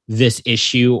this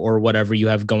issue or whatever you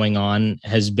have going on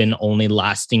has been only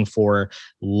lasting for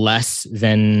less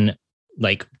than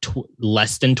like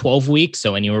less than 12 weeks.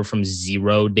 So anywhere from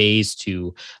 0 days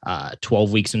to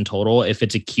 12 weeks in total. If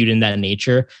it's acute in that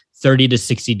nature, 30 to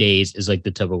 60 days is like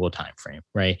the typical time frame,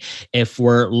 right? If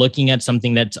we're looking at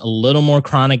something that's a little more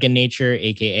chronic in nature,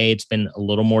 aka it's been a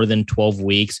little more than 12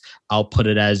 weeks, I'll peg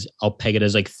it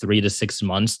as like 3 to 6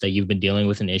 months that you've been dealing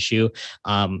with an issue.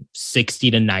 60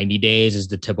 to 90 days is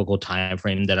the typical time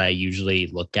frame that I usually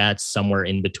look at, somewhere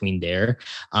in between there.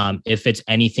 If it's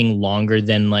anything longer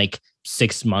than like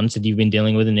 6 months that you've been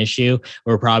dealing with an issue,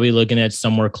 we're probably looking at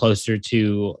somewhere closer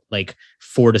to like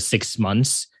 4 to 6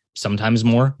 months, sometimes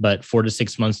more, but 4 to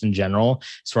 6 months in general,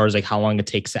 as far as like how long it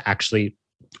takes to actually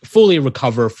fully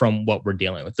recover from what we're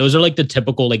dealing with. Those are like the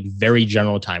typical, like very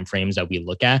general timeframes that we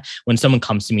look at when someone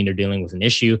comes to me and they're dealing with an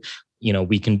issue. You know,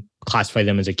 we can classify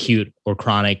them as acute or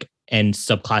chronic and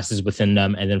subclasses within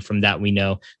them. And then from that, we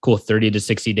know, cool, 30 to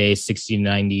 60 days, 60 to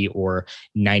 90, or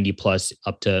 90 plus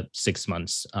up to 6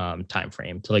 months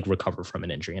timeframe to like recover from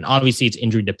an injury. And obviously it's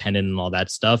injury dependent and all that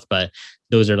stuff, but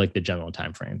those are like the general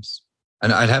timeframes.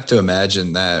 And I'd have to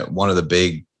imagine that one of the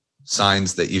big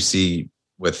signs that you see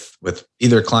with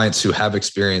either clients who have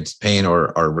experienced pain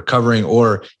or are recovering,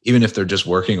 or even if they're just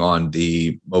working on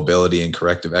the mobility and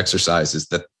corrective exercise, is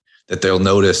that they'll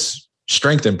notice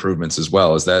strength improvements as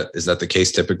well. Is that the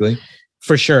case typically?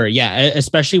 For sure. Yeah.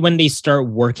 Especially when they start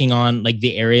working on like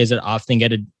the areas that often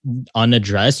get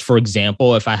unaddressed. For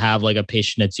example, if I have like a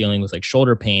patient that's dealing with like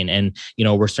shoulder pain and, you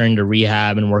know, we're starting to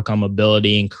rehab and work on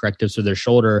mobility and correctives for their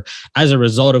shoulder, as a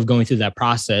result of going through that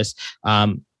process,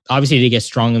 obviously they get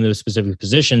strong in those specific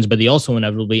positions, but they also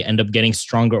inevitably end up getting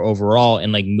stronger overall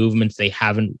in like movements they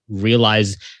haven't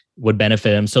realized would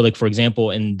benefit them. So like, for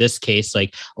example, in this case,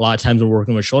 like a lot of times we're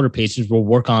working with shoulder patients, we'll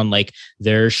work on like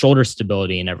their shoulder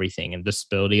stability and everything, and the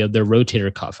stability of their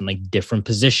rotator cuff and like different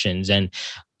positions and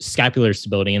scapular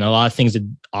stability, and a lot of things that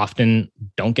often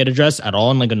don't get addressed at all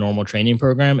in like a normal training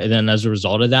program. And then as a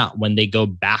result of that, when they go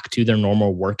back to their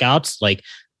normal workouts, like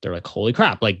they're like, holy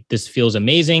crap, like this feels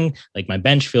amazing. Like my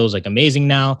bench feels like amazing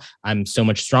now. I'm so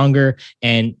much stronger.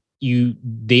 And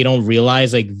they don't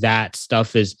realize like that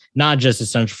stuff is not just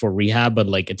essential for rehab, but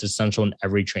like it's essential in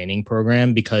every training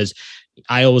program, because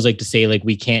I always like to say, like,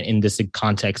 we can't, in this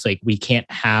context, like we can't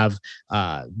have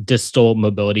distal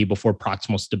mobility before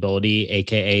proximal stability,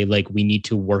 aka like we need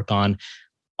to work on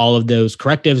all of those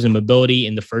correctives and mobility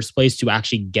in the first place to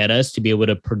actually get us to be able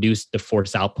to produce the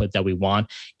force output that we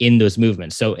want in those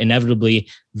movements. So inevitably,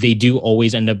 they do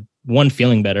always end up, one,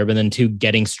 feeling better, but then two,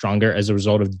 getting stronger as a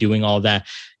result of doing all that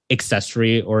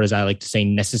accessory, or as I like to say,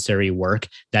 necessary work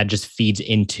that just feeds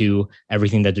into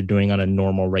everything that they're doing on a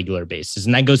normal, regular basis.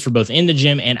 And that goes for both in the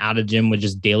gym and out of gym with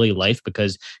just daily life,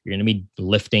 because you're going to be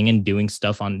lifting and doing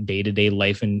stuff on day-to-day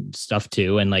life and stuff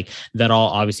too. And like that all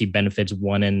obviously benefits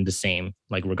one and the same,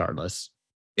 like regardless.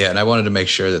 Yeah. And I wanted to make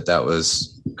sure that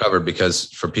was covered, because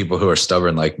for people who are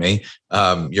stubborn like me,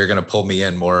 you're going to pull me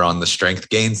in more on the strength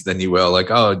gains than you will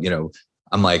like, oh, you know,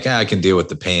 I'm like, I can deal with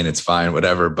the pain. It's fine,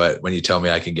 whatever. But when you tell me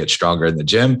I can get stronger in the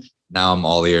gym, now I'm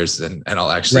all ears, and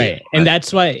I'll actually. Right. And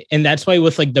that's why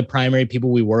with like the primary people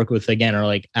we work with, again, are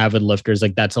like avid lifters.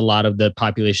 Like that's a lot of the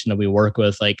population that we work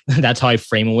with. Like that's how I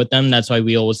frame it with them. That's why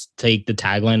we always take the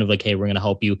tagline of like, hey, we're going to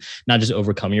help you not just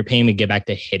overcome your pain, but get back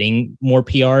to hitting more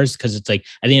PRs. Cause it's like,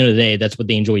 at the end of the day, that's what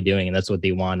they enjoy doing and that's what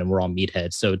they want. And we're all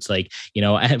meatheads. So it's like, you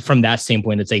know, from that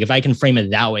standpoint, it's like, if I can frame it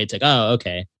that way, it's like, oh,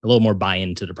 okay, a little more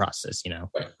buy-in to the process, you know?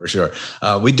 For sure.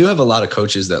 We do have a lot of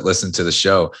coaches that listen to the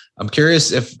show. I'm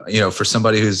curious if, you know, for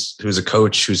somebody who's a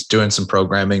coach who's doing some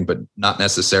programming, but not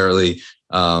necessarily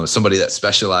somebody that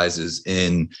specializes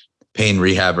in pain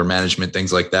rehab or management,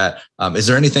 things like that. Is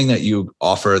there anything that you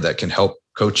offer that can help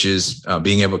coaches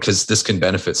being able, because this can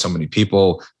benefit so many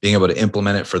people, being able to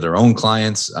implement it for their own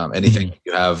clients? Anything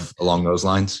you have along those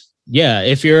lines? Yeah.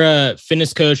 If you're a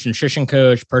fitness coach, nutrition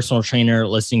coach, personal trainer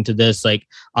listening to this, like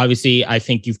obviously I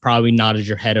think you've probably nodded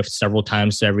your head several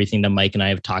times to everything that Mike and I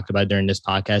have talked about during this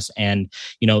podcast. And,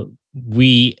 you know,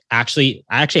 I actually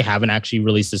haven't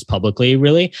released this publicly,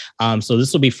 really. So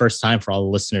this will be first time for all the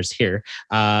listeners here,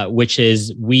 which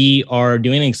is we are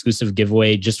doing an exclusive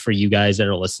giveaway just for you guys that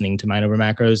are listening to Mind Over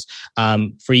Macros.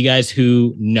 For you guys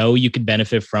who know you could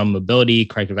benefit from mobility,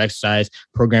 corrective exercise,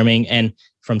 programming, and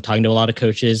from talking to a lot of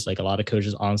coaches, like a lot of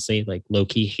coaches, honestly, like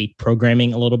low-key hate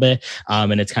programming a little bit.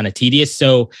 And it's kind of tedious.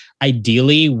 So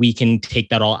ideally we can take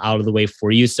that all out of the way for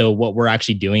you. So what we're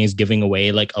actually doing is giving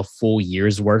away like a full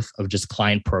year's worth of just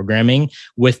client programming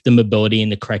with the mobility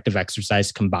and the corrective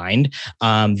exercise combined,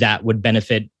 that would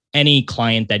benefit any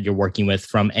client that you're working with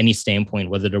from any standpoint,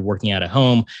 whether they're working out at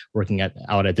home,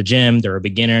 out at the gym, they're a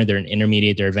beginner, they're an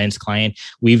intermediate, they're advanced client.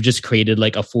 We've just created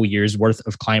like a full year's worth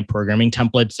of client programming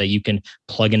templates that you can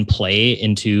plug and play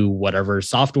into whatever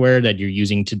software that you're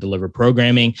using to deliver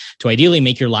programming to ideally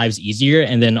make your lives easier,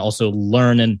 and then also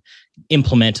learn and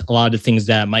implement a lot of the things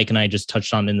that Mike and I just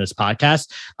touched on in this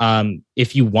podcast.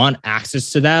 If you want access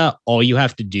to that, all you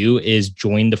have to do is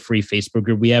join the free Facebook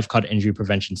group we have called Injury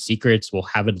Prevention Secrets. We'll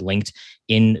have it linked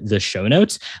in the show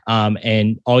notes.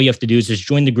 And all you have to do is just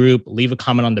join the group, leave a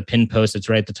comment on the pinned post that's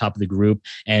right at the top of the group,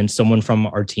 and someone from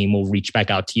our team will reach back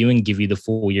out to you and give you the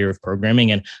full year of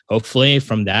programming. And hopefully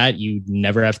from that, you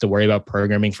never have to worry about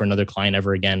programming for another client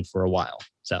ever again for a while.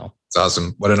 So it's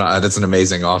awesome. That's an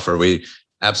amazing offer. We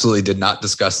absolutely did not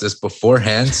discuss this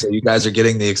beforehand. So you guys are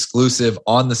getting the exclusive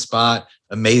on the spot,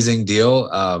 amazing deal.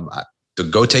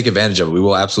 Go take advantage of it. We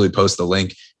will absolutely post the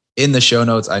link in the show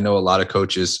notes. I know a lot of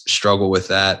coaches struggle with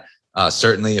that.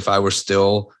 Certainly if I were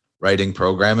still writing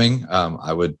programming,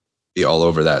 I would be all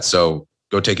over that. So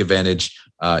go take advantage.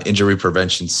 Injury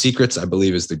Prevention Secrets, I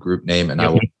believe, is the group name. And I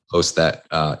will post that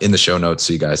in the show notes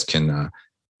so you guys can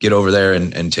get over there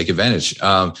and take advantage.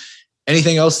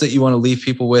 Anything else that you want to leave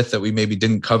people with that we maybe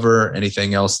didn't cover?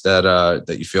 Anything else that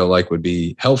you feel like would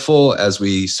be helpful as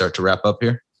we start to wrap up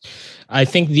here? I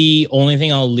think the only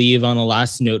thing I'll leave on a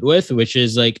last note with, which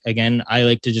is like, again, I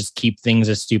like to just keep things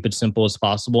as stupid simple as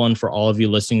possible. And for all of you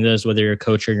listening to this, whether you're a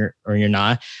coach or you're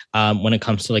not, when it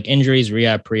comes to like injuries,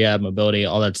 rehab, prehab, mobility,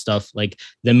 all that stuff, like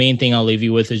the main thing I'll leave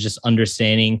you with is just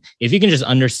understanding, if you can just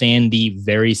understand the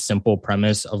very simple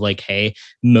premise of like, hey,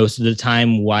 most of the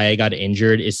time why I got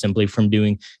injured is simply from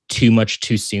doing too much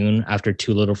too soon after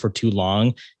too little for too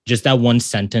long. Just that one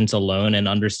sentence alone and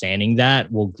understanding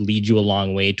that will lead you a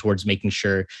long way towards making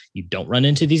sure you don't run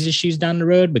into these issues down the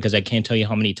road. Because I can't tell you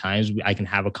how many times I can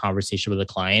have a conversation with a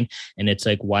client and it's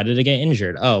like, why did I get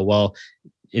injured? Oh, well,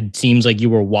 it seems like you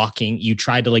were walking. You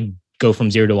tried to like go from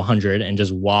 0 to 100 and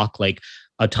just walk like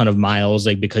a ton of miles,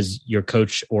 like because your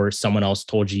coach or someone else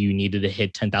told you needed to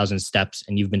hit 10,000 steps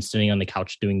and you've been sitting on the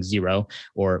couch doing 0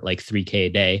 or like 3K a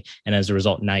day. And as a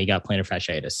result, now you got plantar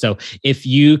fasciitis. So if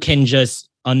you can just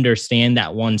understand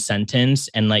that one sentence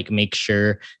and like make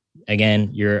sure, again,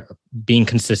 you're being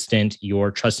consistent,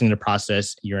 you're trusting the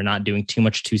process, you're not doing too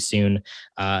much too soon,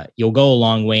 you'll go a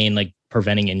long way in like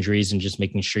preventing injuries and just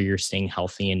making sure you're staying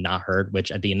healthy and not hurt,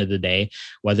 which at the end of the day,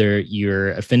 whether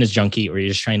you're a fitness junkie or you're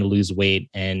just trying to lose weight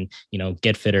and, you know,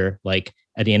 get fitter, like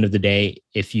at the end of the day,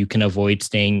 if you can avoid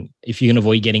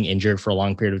getting injured for a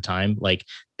long period of time, like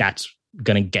that's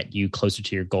going to get you closer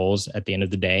to your goals at the end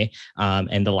of the day.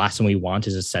 And the last thing we want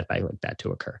is a setback like that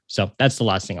to occur. So that's the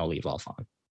last thing I'll leave off on.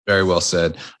 Very well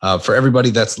said. For everybody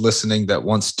that's listening that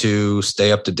wants to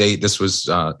stay up to date, this was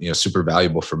super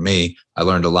valuable for me. I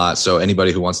learned a lot. So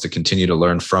anybody who wants to continue to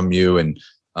learn from you and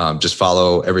just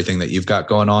follow everything that you've got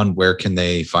going on, where can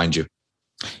they find you?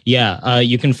 Yeah,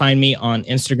 you can find me on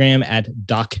Instagram at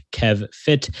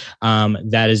DocKevFit.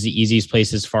 That is the easiest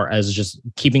place as far as just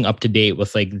keeping up to date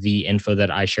with like the info that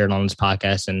I shared on this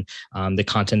podcast and the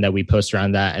content that we post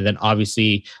around that. And then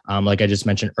obviously, like I just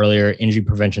mentioned earlier, Injury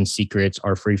Prevention Secrets,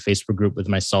 our free Facebook group with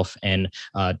myself and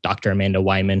Dr. Amanda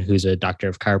Wyman, who's a doctor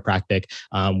of chiropractic.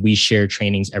 We share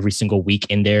trainings every single week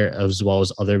in there, as well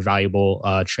as other valuable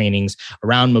trainings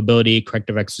around mobility,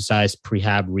 corrective exercise,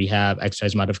 prehab, rehab,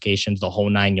 exercise modifications, the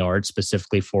whole 9 yards,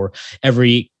 specifically for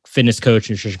every fitness coach,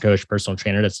 nutrition coach, personal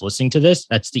trainer that's listening to this.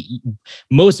 That's the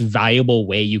most valuable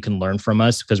way you can learn from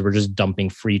us because we're just dumping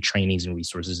free trainings and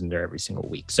resources in there every single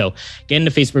week. So get in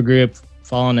the Facebook group,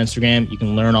 follow on Instagram. You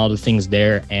can learn all the things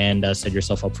there and set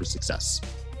yourself up for success.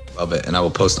 Love it. And I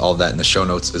will post all of that in the show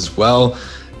notes as well.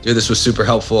 Dude, this was super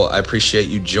helpful. I appreciate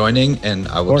you joining and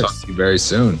I will talk to you very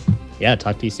soon. Yeah,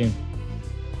 talk to you soon.